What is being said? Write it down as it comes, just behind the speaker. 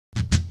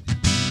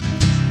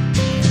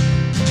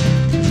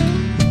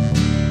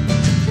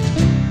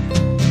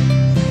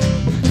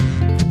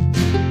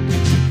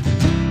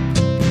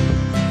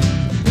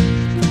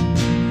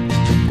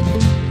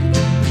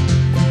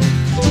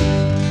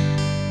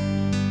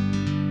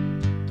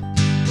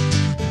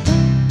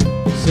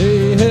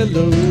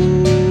hello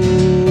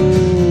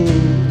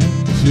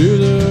to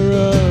the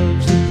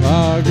rug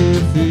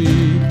topography.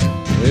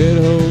 It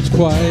holds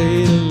quite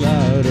a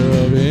lot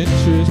of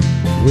interest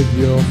with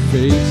your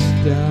face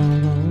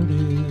down on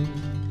it.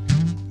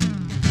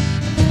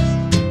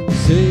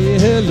 Say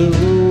hello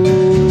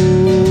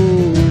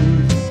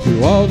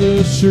to all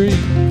the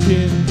shrinking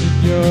in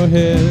your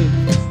head.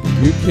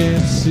 You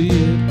can't see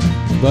it,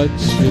 but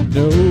you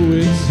know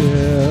it's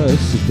there,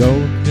 so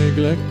don't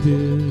neglect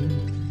it.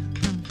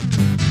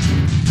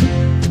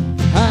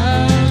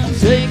 I'm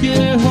taking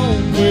it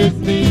home with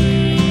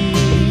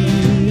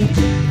me,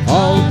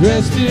 all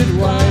dressed in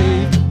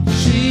white.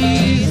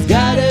 She's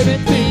got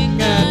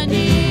everything I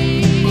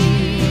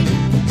need.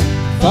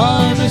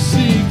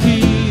 Pharmacy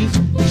keys,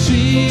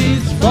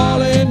 she's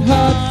falling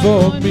hot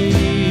for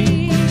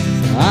me.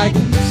 I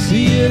can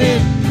see it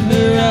in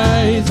her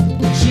eyes.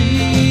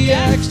 She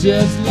acts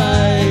just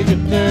like a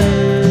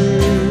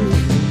nurse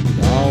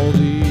and all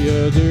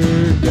the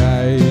other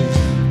guys.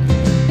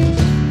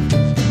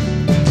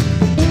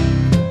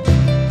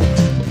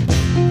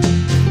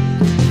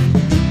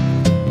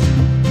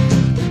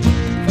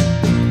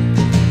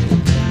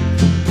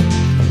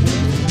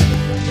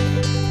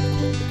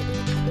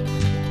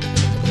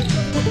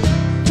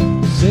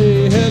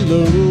 Say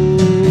hello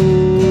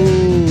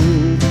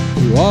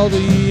to all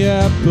the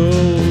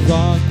apples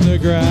on the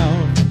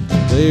ground.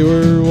 They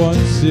were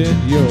once in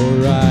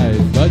your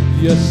eyes, but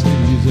you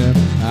sneeze them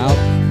out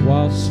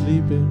while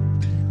sleeping.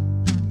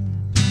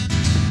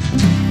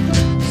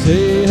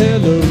 Say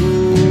hello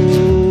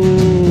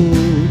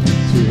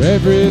to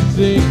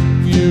everything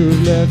you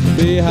left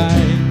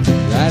behind.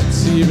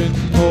 That's even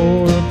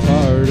more a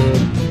part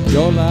of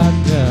your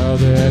life now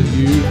that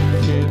you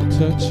can't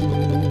touch it.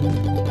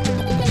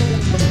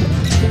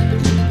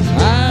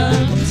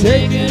 I'm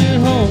taking it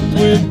home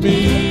with me,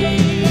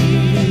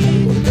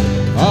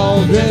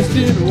 all dressed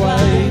in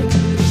white.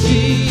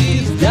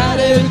 She's got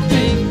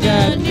everything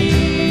I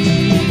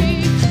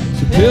need.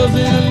 Some pills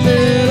in a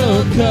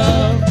little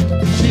cup.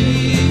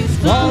 She's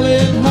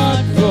falling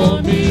hot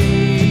for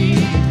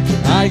me.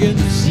 I can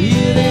see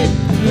it in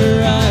her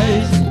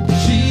eyes.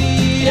 She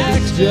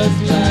acts just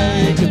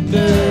like a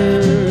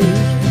nurse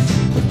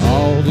and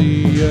all the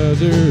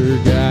other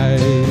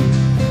guys.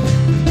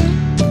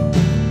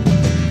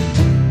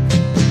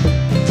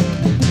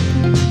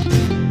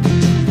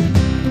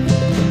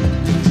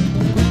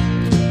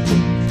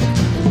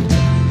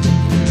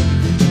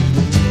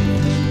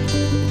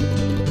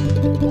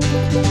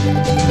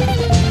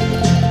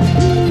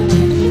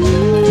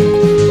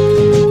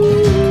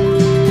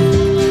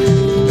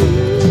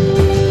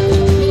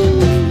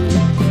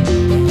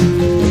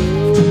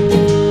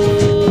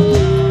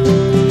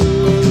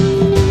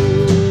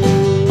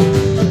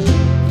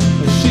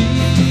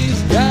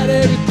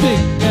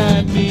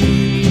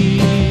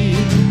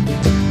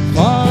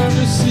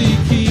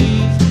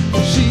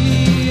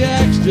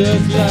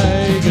 Just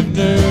like a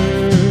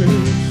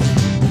nurse,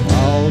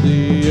 all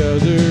the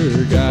other